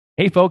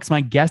Hey folks, my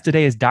guest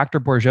today is Dr.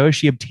 Bourgeot.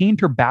 She obtained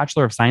her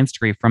Bachelor of Science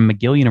degree from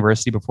McGill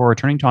University before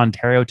returning to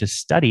Ontario to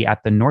study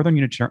at the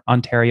Northern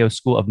Ontario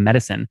School of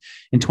Medicine.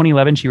 In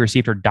 2011, she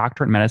received her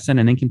doctorate in medicine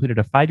and then completed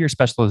a 5-year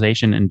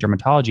specialization in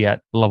dermatology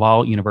at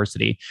Laval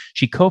University.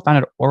 She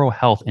co-founded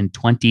OroHealth in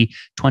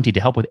 2020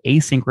 to help with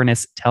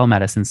asynchronous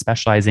telemedicine,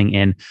 specializing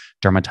in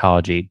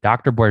dermatology.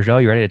 Dr.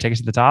 Bourgeot, you ready to take us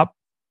to the top?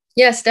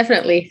 Yes,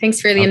 definitely. Thanks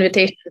for the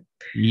invitation.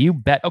 You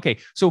bet. Okay,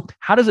 so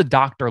how does a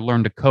doctor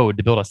learn to code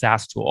to build a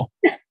SaaS tool?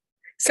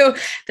 So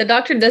the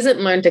doctor doesn't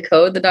learn to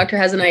code. The doctor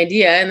has an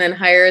idea and then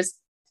hires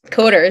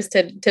coders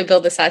to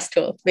build the SaaS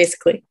tool,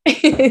 basically.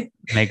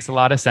 Makes a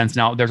lot of sense.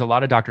 Now, there's a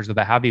lot of doctors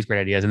that have these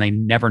great ideas and they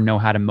never know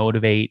how to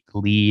motivate,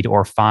 lead,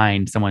 or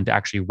find someone to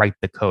actually write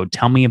the code.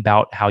 Tell me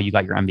about how you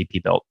got your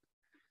MVP built.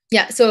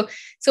 Yeah. So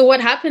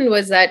what happened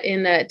was that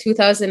in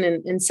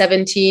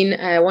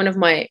 2017, one of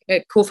my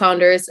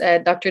co-founders,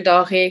 Dr.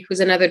 Doré,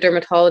 who's another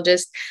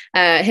dermatologist,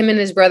 him and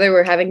his brother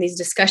were having these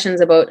discussions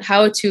about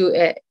how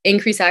to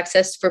increase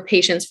access for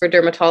patients for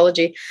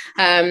dermatology.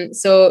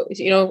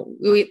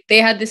 They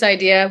had this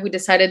idea. We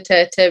decided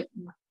to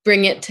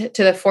bring it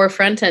to the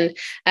forefront and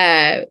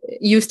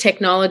use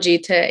technology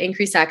to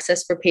increase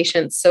access for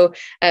patients. So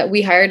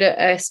we hired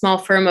a small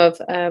firm of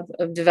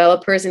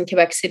developers in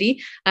Quebec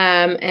City,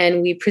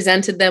 and we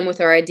presented them with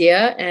our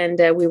idea, and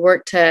we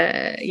worked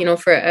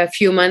for a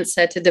few months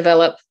to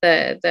develop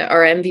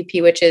our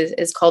MVP, which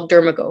is called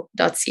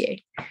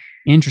dermago.ca.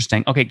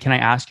 Interesting. Okay, can I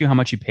ask you how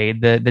much you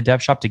paid the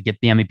dev shop to get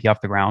the MVP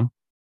off the ground?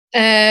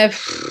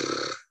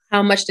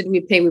 How much did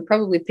we pay? We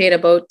probably paid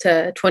about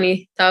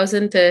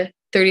 20,000 to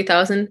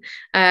 30,000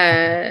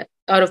 out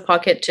of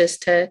pocket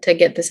just to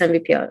get this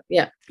MVP out.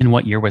 Yeah. And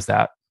what year was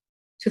that?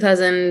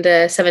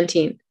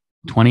 2017.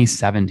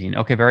 2017.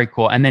 Okay, very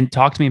cool. And then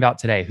talk to me about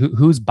today.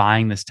 Who's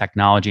buying this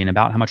technology and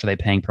about how much are they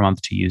paying per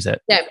month to use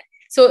it? Yeah.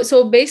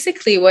 So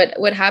basically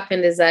what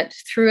happened is that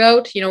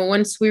throughout,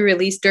 once we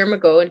released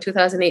Dermago in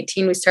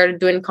 2018, we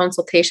started doing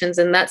consultations,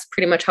 and that's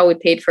pretty much how we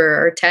paid for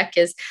our tech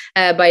is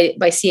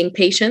by seeing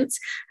patients.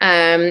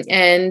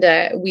 And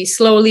we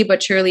slowly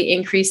but surely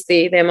increased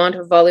the amount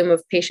of volume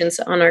of patients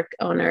on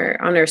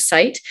our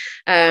site.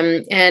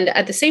 And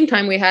at the same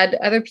time, we had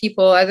other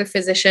people, other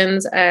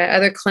physicians,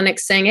 other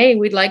clinics saying, hey,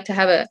 we'd like to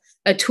have a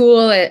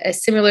tool, a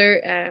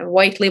similar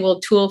white label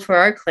tool for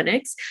our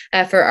clinics,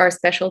 for our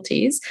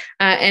specialties.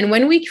 And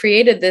when we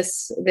created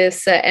this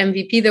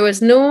MVP, there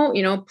was no,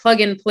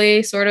 plug and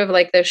play sort of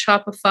like the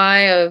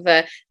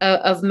Shopify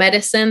of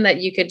medicine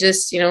that you could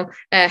just,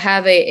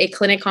 have a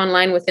clinic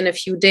online within a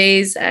few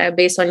days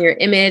based on your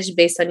image,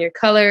 based on your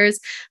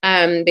colors,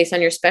 based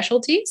on your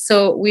specialty.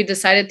 So we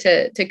decided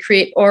to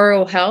create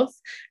OroHealth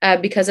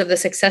because of the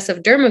success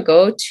of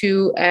Dermago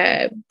to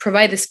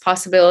provide this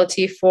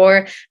possibility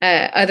for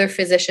other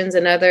physicians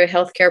and other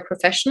healthcare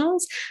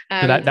professionals.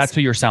 So that's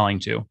who you're selling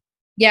to.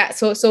 Yeah.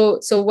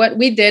 So what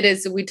we did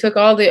is we took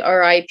all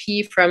our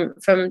IP from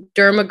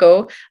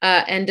Dermago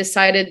and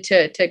decided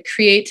to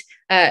create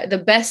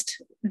the best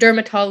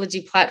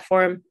dermatology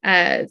platform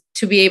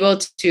to be able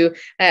to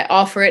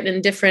offer it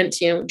in different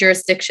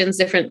jurisdictions,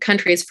 different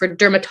countries for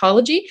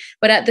dermatology,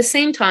 but at the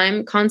same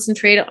time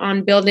concentrate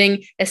on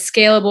building a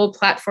scalable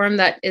platform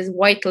that is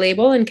white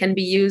label and can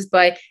be used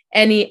by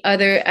any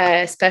other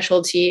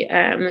specialty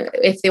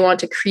if they want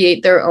to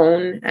create their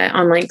own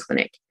online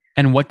clinic.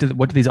 And what do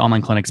these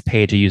online clinics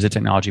pay to use the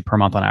technology per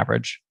month on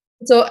average?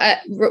 So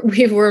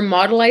we were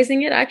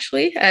modelizing it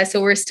actually.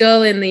 So we're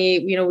still in the,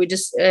 we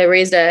just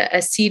raised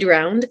a seed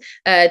round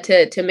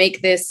to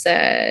make this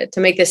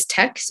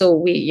tech. So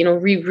we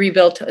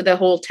rebuilt the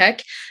whole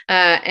tech,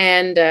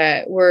 and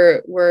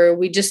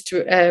we just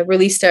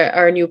released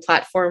our new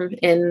platform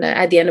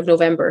at the end of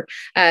November.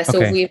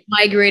 So we've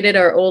migrated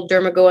our old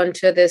Dermago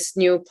into this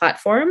new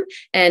platform,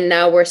 and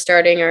now we're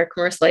starting our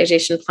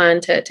commercialization plan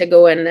to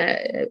go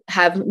and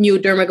have new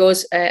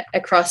Dermagos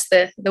across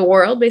the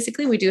world.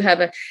 Basically, we do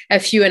have a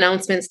few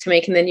announcements to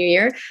make in the new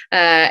year,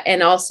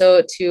 and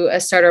also to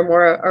start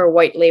our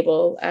white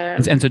label.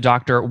 And so,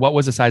 Doctor, what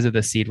was the size of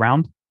the seed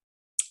round?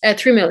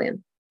 3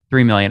 million.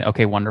 3 million.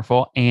 Okay,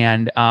 wonderful.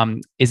 And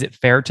is it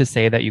fair to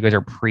say that you guys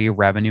are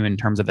pre-revenue in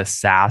terms of the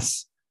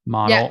SaaS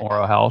model,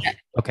 OroHealth?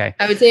 Okay.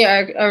 I would say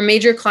our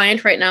major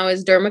client right now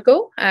is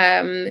Dermago.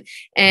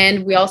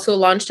 And we also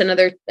launched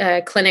another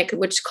clinic,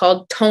 which is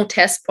called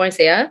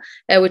tontest.ca,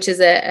 which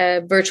is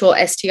a virtual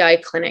STI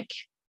clinic.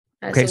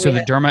 Okay, so the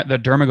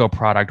Dermago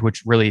product,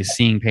 which really is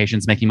seeing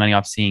patients, making money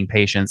off seeing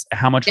patients,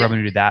 how much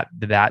revenue did that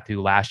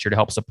do last year to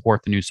help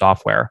support the new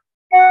software?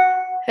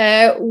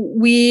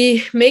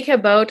 We make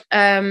about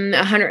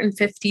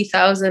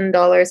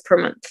 $150,000 per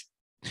month.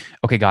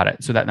 Okay, got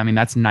it. So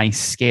that's nice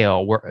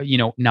scale.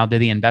 Now,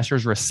 did the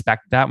investors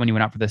respect that when you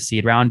went out for the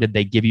seed round? Did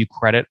they give you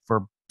credit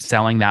for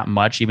selling that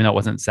much, even though it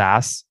wasn't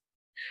SaaS?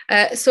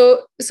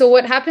 So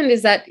what happened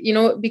is that,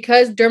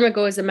 because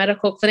Dermago is a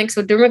medical clinic,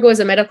 so Dermago is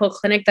a medical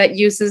clinic that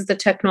uses the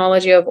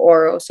technology of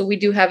Oro. So we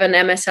do have an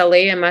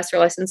MSLA, a Master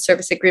License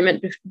Service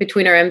Agreement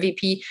between our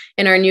MVP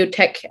and our new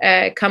tech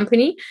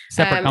company.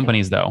 Separate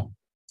companies, though.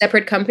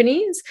 Separate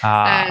companies.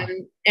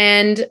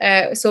 And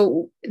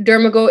so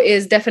Dermago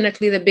is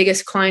definitely the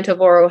biggest client of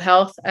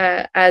OroHealth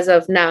as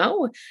of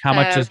now. How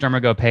much does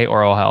Dermago pay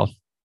OroHealth?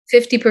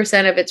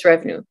 50% of its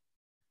revenue.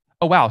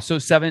 Oh, wow. So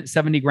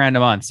 70 grand a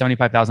month,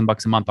 75,000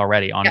 bucks a month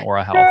already on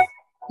OroHealth.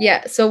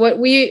 Yeah. So what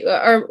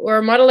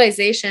our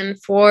modelization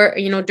for,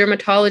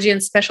 dermatology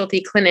and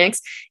specialty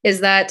clinics is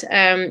that,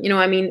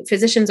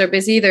 physicians are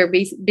busy. They're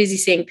busy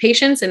seeing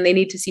patients and they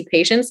need to see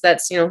patients.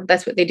 That's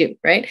what they do,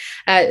 right?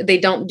 They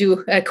don't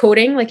do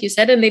coding, like you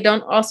said, and they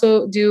don't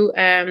also do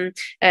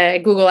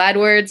Google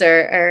AdWords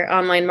or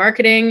online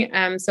marketing.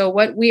 So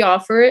what we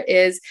offer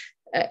is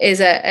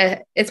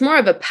it's more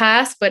of a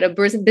pass, but a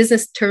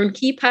business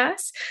turnkey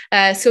pass.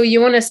 So you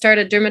want to start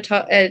a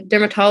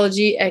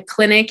dermatology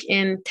clinic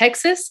in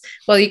Texas?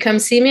 Well, you come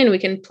see me and we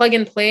can plug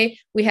and play.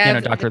 We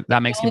have doctor,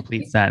 that makes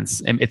complete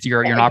sense. And it's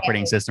you're an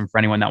operating system for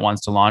anyone that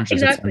wants to launch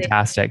this. Exactly. It's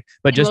fantastic.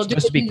 But just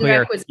to be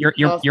clear,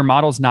 your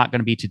model's not going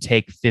to be to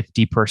take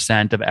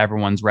 50% of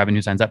everyone's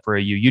revenue signs up for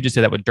you. You just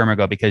did that with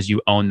Dermago because you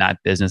own that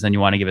business and you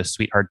want to give a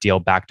sweetheart deal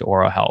back to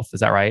OroHealth. Is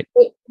that right?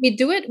 We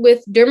do it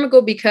with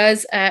Dermago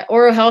because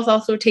OroHealth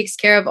also takes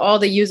care of all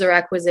the user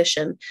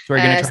acquisition. So are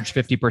you going to charge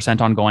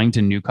 50% on going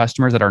to new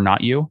customers that are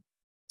not you?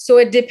 So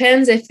it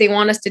depends if they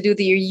want us to do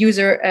the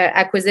user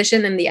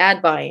acquisition and the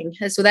ad buying.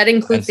 So that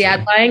includes the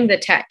ad buying, the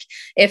tech.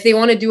 If they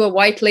want to do a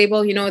white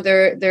label,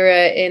 they're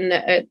in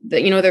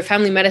their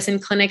family medicine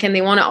clinic and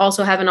they want to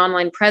also have an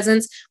online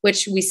presence,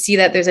 which we see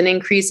that there's an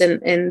increase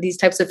in these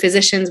types of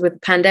physicians with the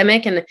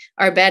pandemic. And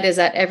our bet is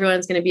that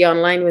everyone's going to be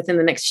online within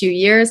the next few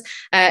years.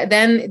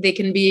 Then they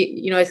can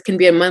be, it can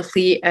be a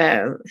monthly.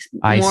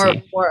 I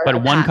see.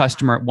 But one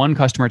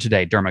customer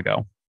today,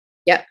 Dermago.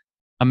 Yeah.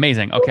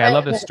 Amazing. Okay, I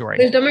love this story.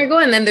 There's Dermago,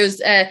 and then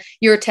there's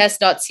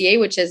yourtest.ca,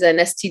 which is an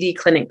STD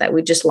clinic that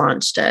we just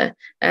launched a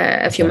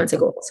few months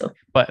ago. So,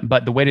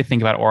 but the way to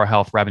think about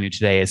OroHealth revenue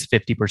today is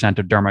 50%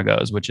 of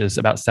Dermago's, which is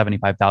about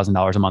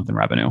 $75,000 a month in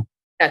revenue.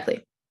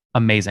 Exactly.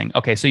 Amazing.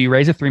 Okay, so you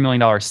raise a $3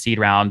 million seed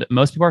round.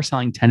 Most people are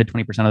selling 10 to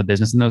 20% of the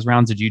business in those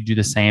rounds. Did you do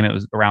the same? It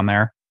was around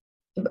there?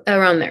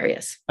 Around there,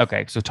 yes.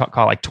 Okay, so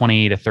call it like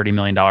 $20 to $30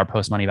 million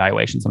post-money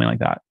valuation, something like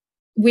that.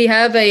 We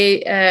have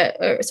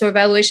so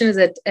evaluation is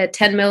at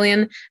 10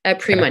 million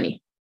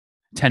pre-money.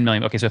 10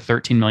 million. Okay. So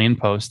 13 million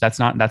posts. That's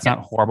not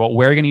horrible.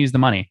 Where are you going to use the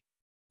money?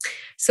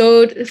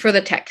 So for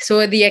the tech,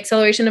 so the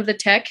acceleration of the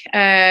tech,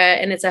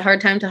 and it's a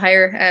hard time to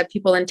hire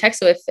people in tech.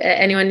 So if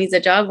anyone needs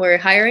a job, we're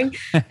hiring.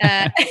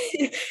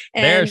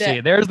 There's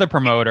the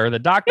promoter. The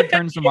doctor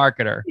turns to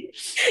marketer.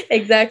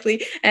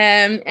 Exactly.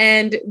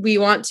 And we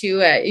want to,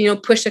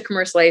 push the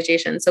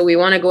commercialization. So we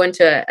want to go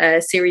into a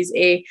Series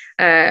A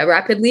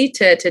rapidly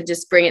to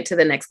just bring it to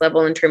the next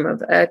level in terms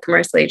of a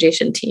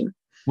commercialization team.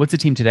 What's the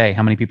team today?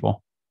 How many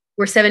people?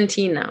 We're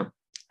 17 now.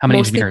 How many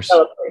engineers?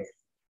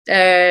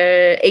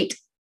 8.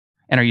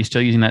 And are you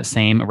still using that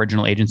same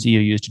original agency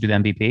you used to do the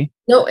MVP?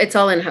 No, it's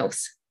all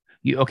in-house.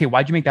 Okay.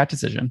 Why'd you make that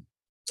decision?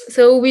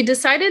 So we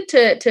decided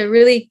to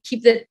really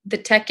keep the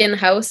tech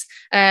in-house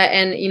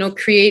and,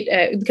 create,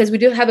 because we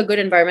do have a good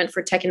environment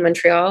for tech in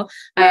Montreal.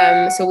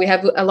 So we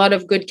have a lot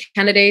of good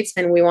candidates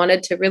and we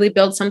wanted to really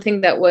build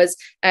something that was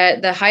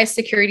the highest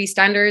security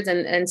standards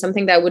and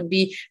something that would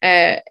be,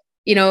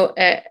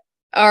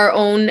 our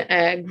own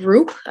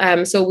group.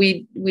 So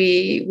we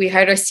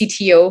hired our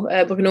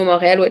CTO, Bruno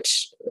Morel,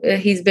 which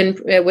he's been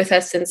with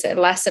us since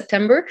last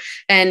September,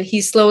 and he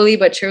slowly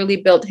but surely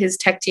built his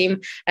tech team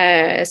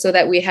so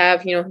that we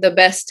have the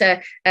best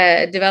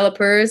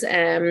developers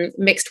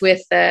mixed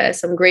with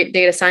some great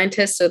data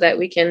scientists, so that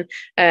we can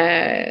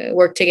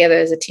work together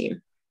as a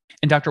team.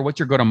 And doctor, what's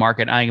your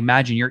go-to-market? I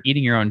imagine you're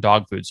eating your own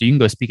dog food. So you can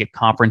go speak at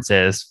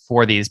conferences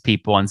for these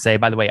people and say,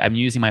 by the way, I'm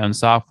using my own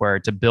software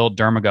to build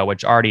Dermago,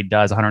 which already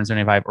does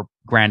 175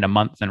 grand a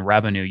month in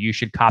revenue. You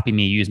should copy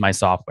me, use my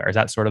software. Is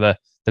that sort of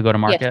the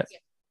go-to-market?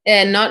 Yes.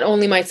 And not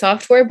only my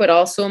software, but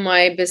also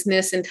my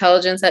business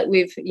intelligence that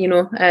we've,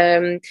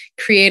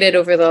 created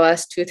over the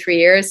last 2-3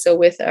 years. So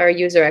with our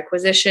user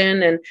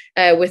acquisition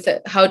and with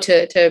how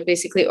to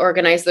basically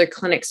organize their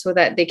clinics so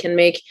that they can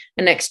make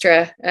an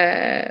extra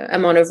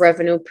amount of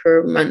revenue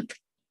per month.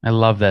 I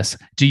love this.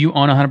 Do you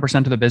own 100%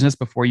 of the business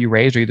before you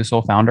raised? Are you the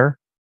sole founder?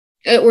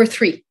 We're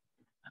 3.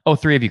 Oh,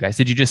 3 of you guys.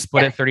 Did you just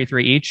split it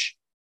 33 each?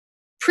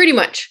 Pretty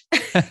much.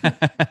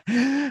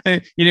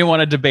 You didn't want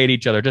to debate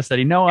each other. Just said,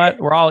 you know what?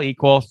 We're all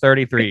equal,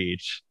 33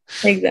 each.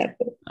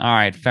 Exactly. All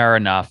right. Fair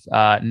enough.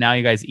 Now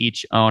you guys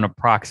each own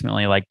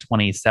approximately like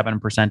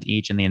 27%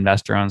 each, and the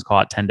investor owns,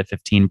 call it 10 to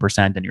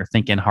 15%. And you're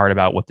thinking hard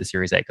about what the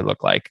Series A could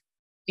look like.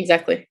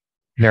 Exactly.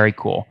 Very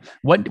cool.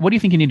 What do you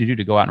think you need to do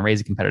to go out and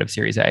raise a competitive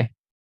Series A?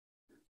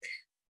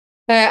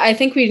 I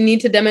think we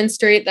need to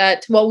demonstrate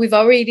that. Well, we've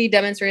already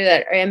demonstrated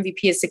that our MVP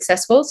is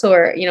successful.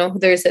 So,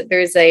 there's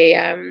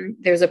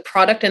a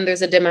product and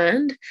there's a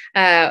demand.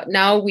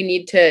 Now we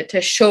need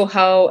to show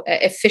how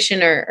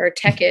efficient our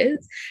tech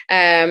is,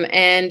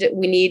 and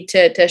we need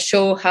to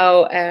show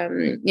how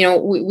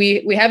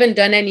we haven't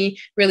done any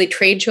really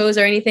trade shows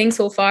or anything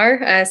so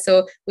far.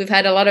 So we've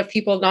had a lot of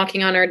people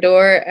knocking on our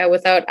door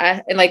with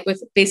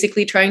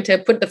basically trying to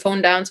put the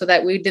phone down so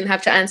that we didn't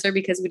have to answer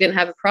because we didn't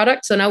have a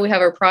product. So now we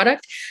have our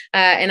product.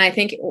 And I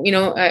think,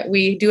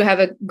 we do have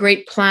a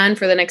great plan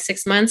for the next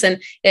 6 months.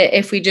 And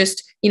if we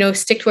just,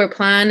 stick to our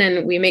plan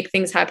and we make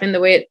things happen the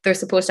way they're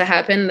supposed to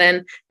happen,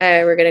 then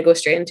we're going to go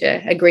straight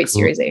into a great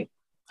Series A.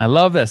 I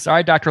love this. All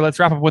right, doctor, let's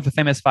wrap up with the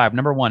famous 5.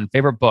 Number 1,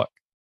 favorite book.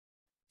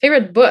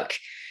 Favorite book.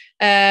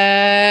 We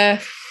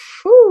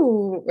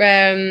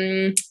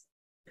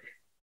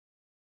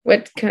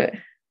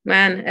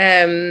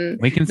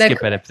can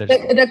skip it if there's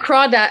the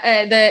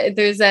crawdad.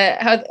 There's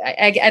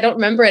I don't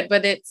remember it,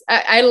 but it's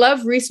I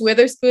love Reese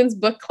Witherspoon's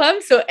book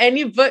club. So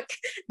any book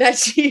that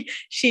she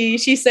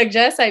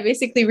suggests, I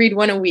basically read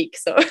one a week.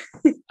 So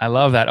I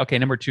love that. Okay,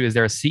 number 2, is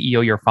there a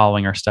CEO you're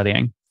following or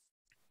studying?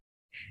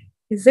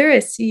 Is there a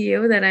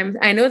CEO that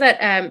I know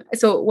that,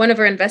 so one of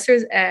our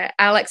investors,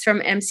 Alex from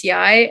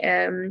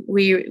MCI,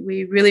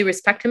 we really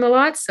respect him a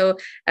lot. So,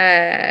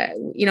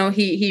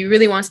 he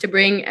really wants to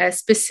bring a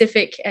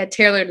specific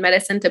tailored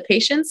medicine to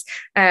patients.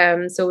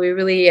 So we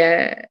really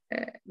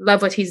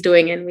love what he's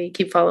doing and we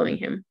keep following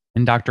him.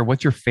 And doctor,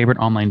 what's your favorite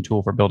online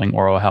tool for building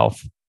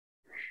OroHealth?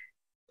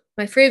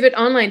 My favorite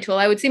online tool,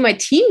 I would say my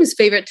team's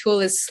favorite tool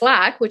is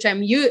Slack, which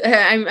I'm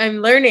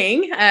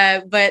learning,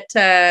 but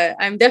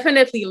I'm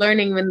definitely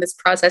learning in this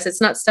process. It's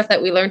not stuff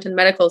that we learned in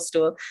medical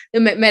school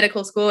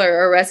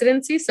or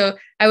residency. So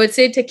I would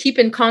say to keep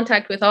in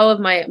contact with all of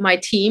my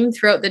team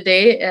throughout the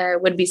day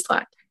would be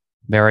Slack.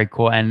 Very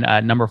cool. And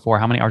number 4,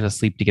 how many hours of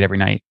sleep do you get every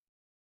night?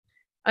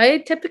 I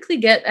typically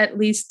get at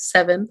least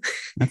 7.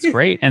 That's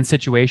great. And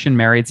situation,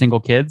 married, single,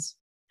 kids?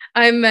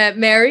 I'm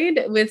married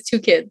with 2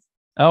 kids.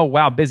 Oh,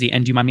 wow. Busy.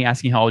 And do you mind me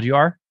asking how old you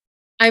are?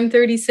 I'm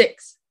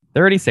 36.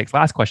 36.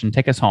 Last question.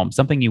 Take us home.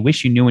 Something you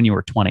wish you knew when you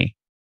were 20.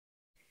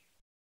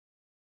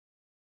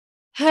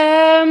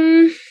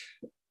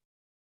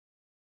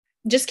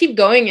 Just keep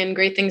going and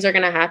great things are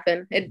going to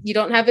happen. You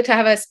don't have to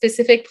have a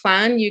specific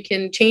plan. You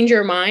can change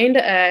your mind.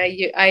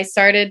 I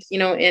started,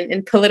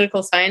 in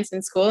political science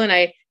in school and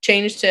I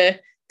changed to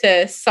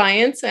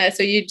science.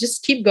 So you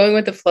just keep going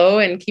with the flow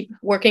and keep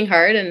working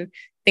hard and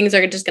things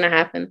are just going to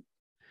happen.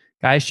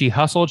 Guys, she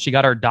hustled. She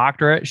got her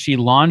doctorate. She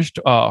launched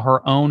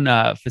her own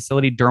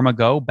facility,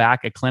 DermaGo,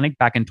 a clinic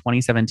back in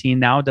 2017.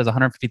 Now does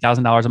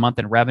 $150,000 a month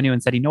in revenue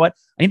and said, you know what?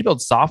 I need to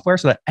build software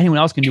so that anyone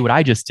else can do what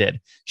I just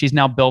did. She's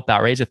now built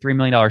that, raised a $3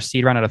 million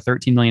seed round at a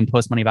 $13 million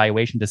post-money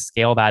valuation to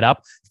scale that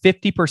up.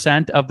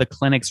 50% of the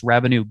clinic's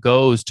revenue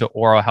goes to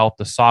OroHealth,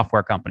 the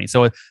software company.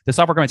 So the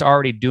software company is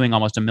already doing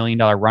almost $1 million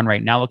run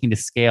rate, now looking to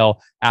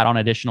scale, add on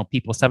additional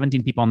people,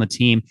 17 people on the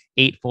team,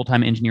 8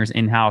 full-time engineers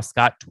in-house,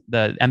 got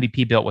the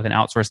MVP built with an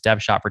outsourced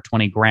dev shop for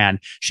 $20,000.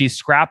 She's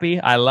scrappy.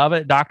 I love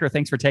it. Doctor,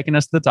 thanks for taking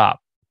us to the top.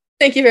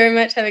 Thank you very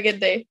much. Have a good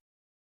day.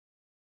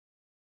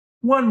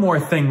 One more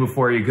thing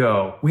before you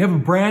go. We have a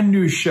brand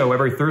new show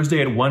every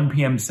Thursday at 1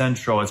 p.m.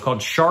 Central. It's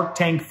called Shark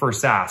Tank for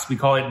SaaS. We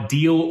call it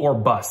Deal or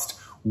Bust.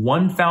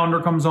 One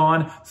founder comes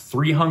on,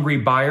 3 hungry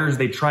buyers,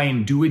 they try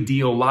and do a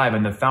deal live,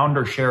 and the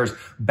founder shares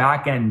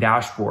back-end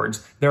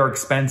dashboards, their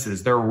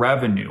expenses, their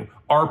revenue,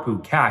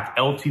 ARPU, CAC,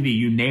 LTV,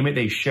 you name it,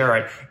 they share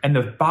it. And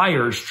the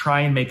buyers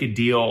try and make a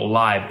deal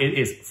live. It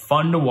is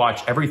fun to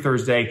watch every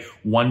Thursday,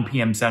 1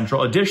 p.m.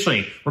 Central.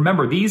 Additionally,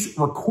 remember, these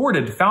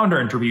recorded founder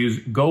interviews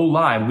go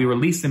live. We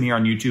release them here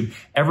on YouTube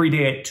every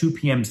day at 2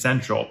 p.m.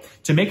 Central.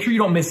 To make sure you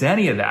don't miss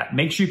any of that,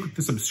 make sure you click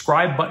the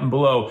subscribe button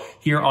below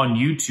here on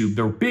YouTube,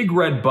 the big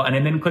red button,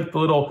 and then click the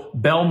little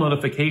bell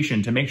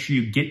notification to make sure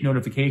you get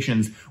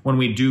notifications when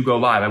we do go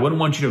live. I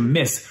wouldn't want you to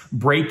miss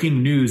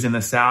breaking news in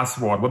the SaaS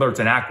world, whether it's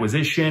an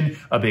acquisition,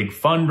 a big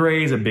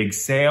fundraise, a big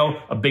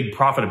sale, a big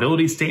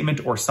profitability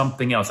statement, or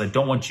something else. I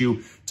don't want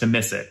you to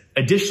miss it.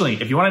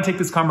 Additionally, if you want to take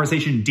this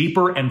conversation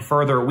deeper and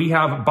further, we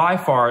have by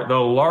far the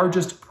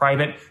largest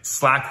private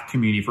Slack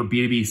community for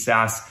B2B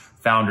SaaS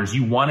founders.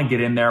 You want to get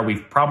in there.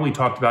 We've probably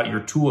talked about your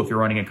tool if you're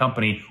running a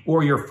company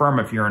or your firm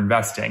if you're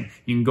investing.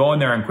 You can go in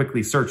there and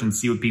quickly search and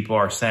see what people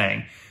are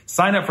saying.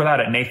 Sign up for that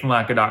at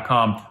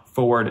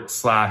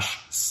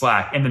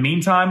nathanlatka.com/Slack. In the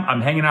meantime,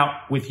 I'm hanging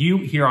out with you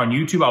here on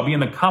YouTube. I'll be in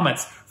the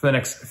comments for the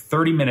next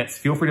 30 minutes.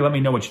 Feel free to let me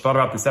know what you thought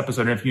about this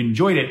episode. And if you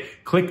enjoyed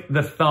it, click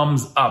the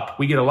thumbs up.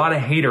 We get a lot of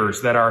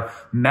haters that are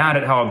mad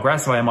at how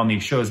aggressive I am on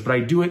these shows, but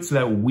I do it so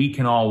that we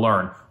can all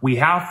learn. We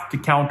have to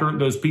counter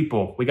those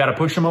people. We got to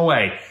push them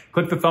away.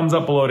 Click the thumbs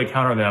up below to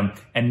counter them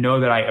and know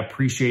that I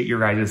appreciate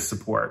your guys'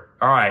 support.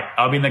 All right,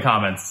 I'll be in the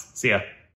comments. See ya.